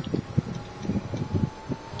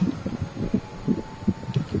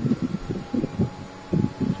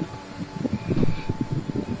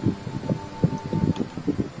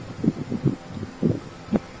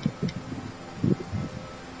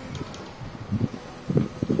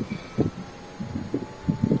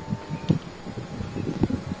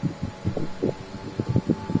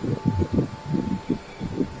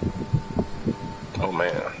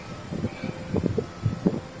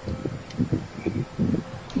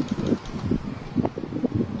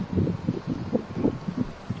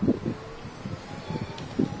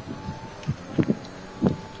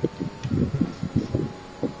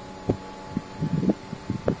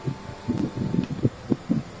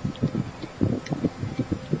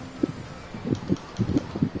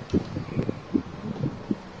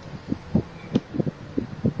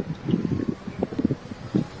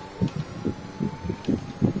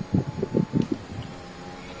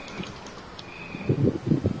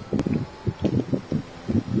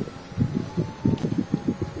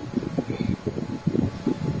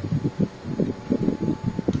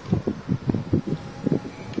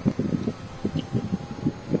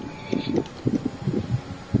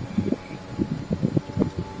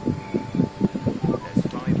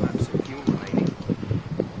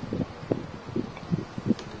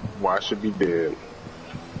 I should be dead.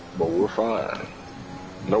 But we're fine.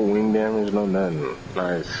 No wing damage, no nothing.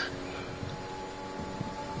 Nice.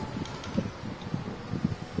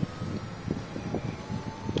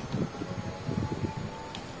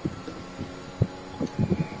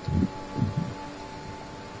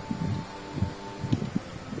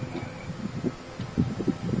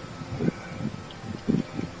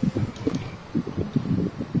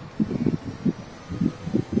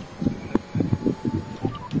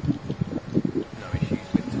 No issues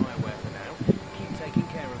with tyre wear for now. Keep taking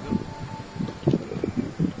care of them.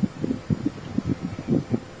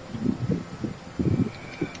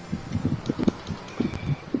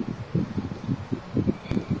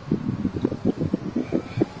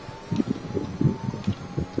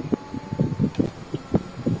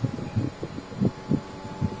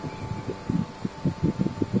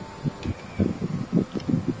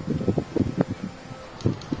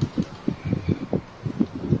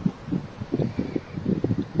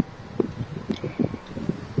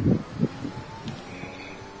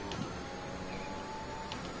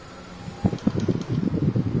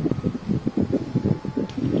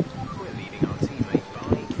 We're leading our teammate by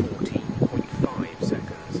 14.5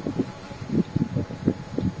 seconds.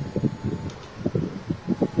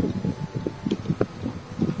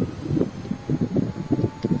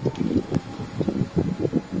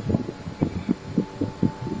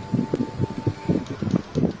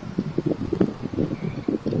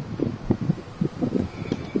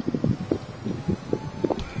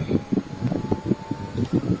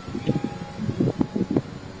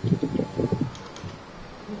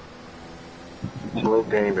 Bro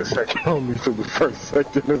gained a second on me for the first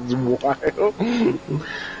second. It's wild.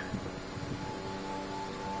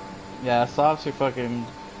 Yeah, softs are fucking,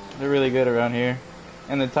 they're really good around here.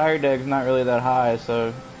 And the tire deck's not really that high,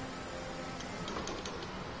 so.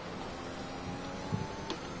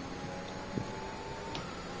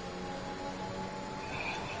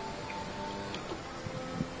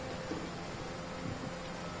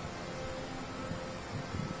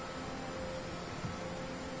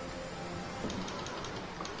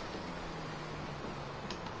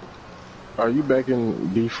 Are you back in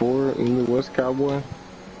D4 in the West, Cowboy?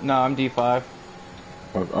 No, I'm D5.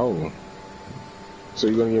 Oh. So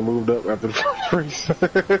you're gonna get moved up after the first race?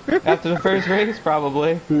 After the first race,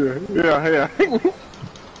 probably. Yeah.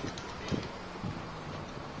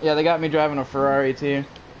 Yeah, they got me driving a Ferrari too.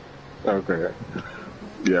 Okay.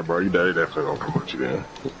 Yeah, bro, they definitely gonna promote you then.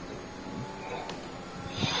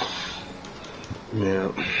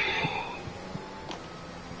 Yeah.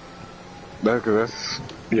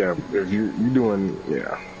 Yeah, if you doing,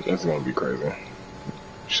 yeah, that's gonna be crazy.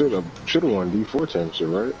 Should've won D4 championship,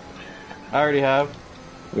 right? I already have.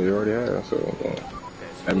 Yeah, you already have, so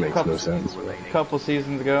that makes no sense. A couple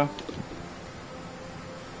seasons ago.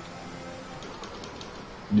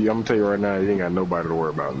 Yeah, I'm gonna tell you right now, you ain't got nobody to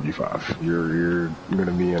worry about in D5. You're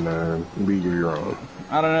gonna be in a league of your own.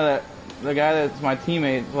 I don't know that the guy that's my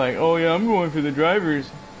teammate is like, oh yeah, I'm going for the drivers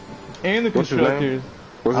and the What's his name? constructors.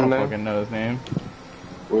 What's I his don't name? fucking know his name.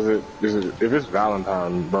 Is it, if it's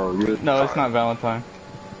Valentine, bro, you're No, it's fine. not Valentine.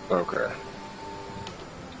 Okay.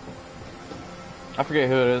 I forget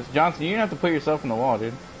who it is. Johnson, you didn't have to put yourself in the wall,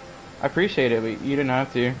 dude. I appreciate it, but you didn't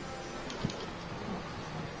have to.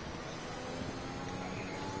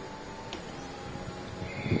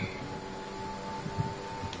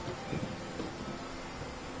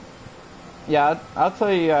 Yeah, I'll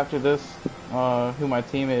tell you after this who my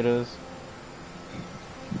teammate is.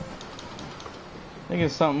 I think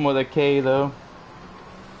it's something with a K, though.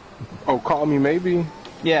 Oh, call me maybe?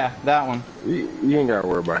 Yeah, that one. You ain't gotta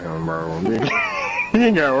worry about him, bro. You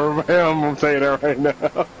ain't gotta worry about him, I'm gonna tell you that right now.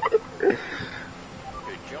 Good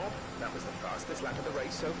job. That was the fastest lap of the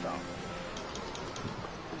race so far.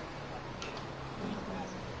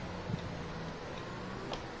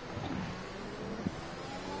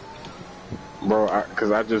 Bro,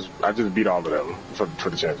 cause I just beat all of them for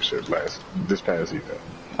the championship this past season.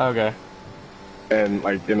 Okay. And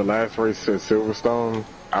like in the last race at Silverstone,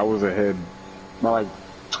 I was ahead by like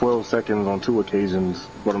 12 seconds on 2 occasions.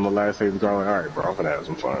 But on the last race, I was like, all right, bro, I'm gonna have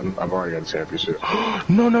some fun. I've already got a championship.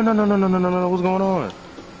 No, what's going on?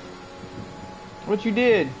 What you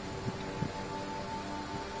did?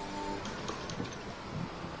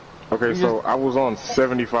 Okay, so I was on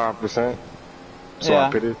 75%, so Yeah.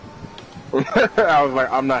 I pitted. I was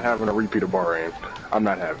like, I'm not having a repeat of Bahrain. I'm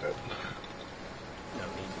not having it. No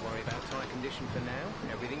need to worry about tyre condition for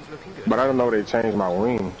now. Everything's looking good. But I don't know they changed my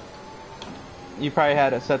wing. You probably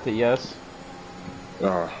had it set to yes.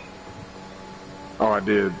 Oh, I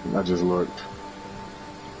did. I just looked.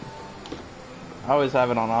 I always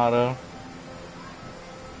have it on auto.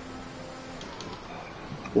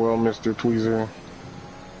 Well, Mr. Tweezer,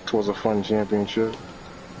 it was a fun championship.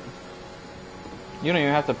 You don't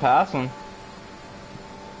even have to pass him.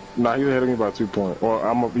 Nah, he's ahead of me by 2 points.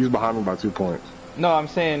 Well, he's behind me by 2 points. No, I'm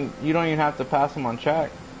saying you don't even have to pass him on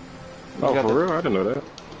track. Oh, for real? I didn't know that.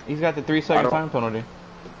 He's got the 3-second time penalty.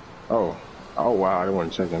 Oh. Oh, wow. I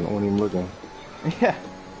wasn't checking. I wasn't even looking. Yeah.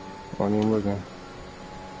 I wasn't even looking.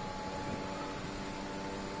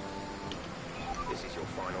 This is your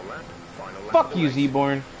final lap. Final lap. Fuck you,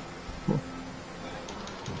 Z-Born.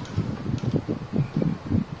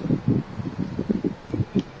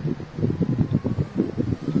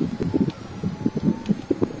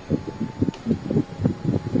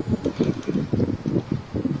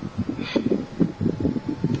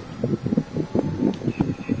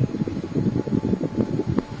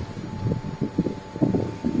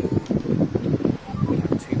 We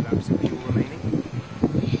have 2 laps of fuel remaining.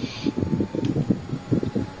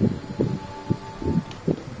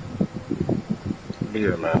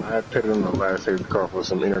 Yeah, man. I pitted in the last safety car for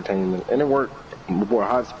some entertainment, and it worked. My boy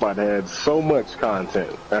Hotspot had so much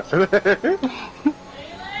content. After that. The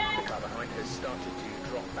car behind has started to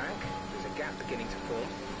drop back. There's a gap beginning to form.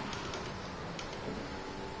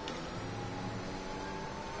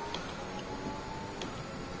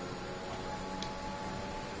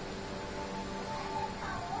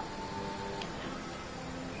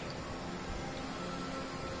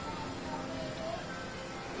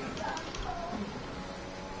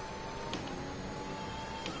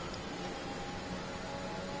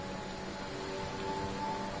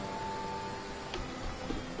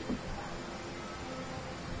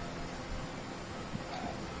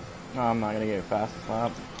 No, I'm not gonna get fastest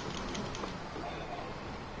lap.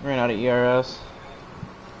 Ran out of ERS.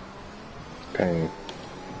 Pain.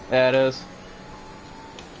 Yeah, it is.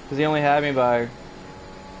 Cause he only had me by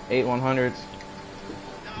 8 100s.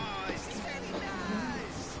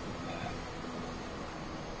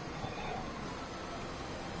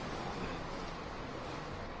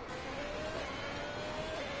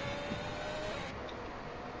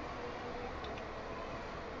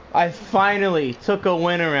 I finally took a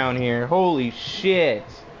win around here. Holy shit.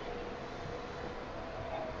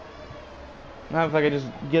 Now if I could just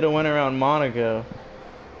get a win around Monaco.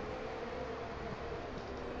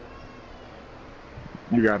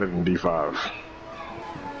 You got it in D5.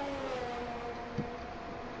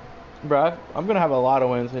 Bruh, I'm gonna have a lot of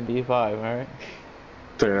wins in D5, alright?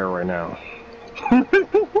 Tell you that right now.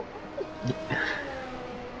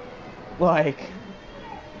 Like,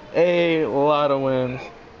 a lot of wins.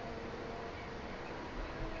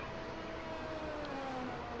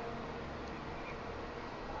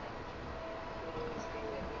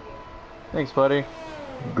 Thanks, buddy.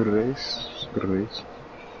 Good race. Good race.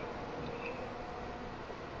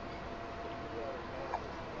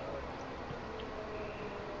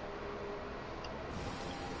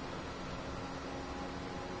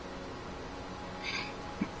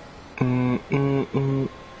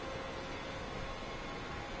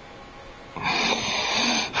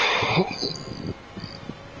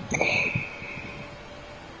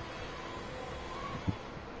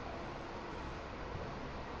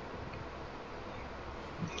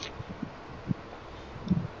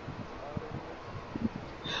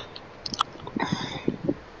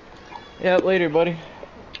 Yeah, later, buddy.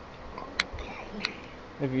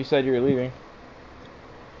 If you said you were leaving.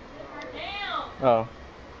 Oh.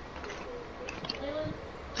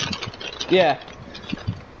 Yeah.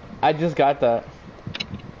 I just got that.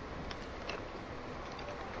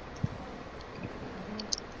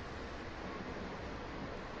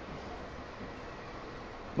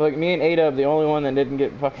 Look, me and A-Dub, the only one that didn't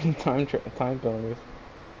get fucking time penalties.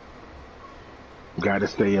 Gotta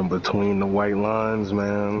stay in between the white lines,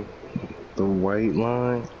 man. The white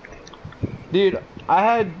line. Dude,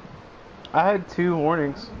 I had 2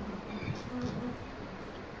 warnings.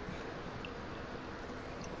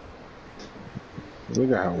 We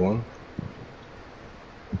got one.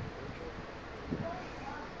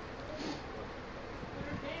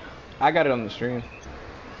 I got it on the stream.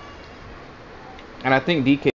 And I think DK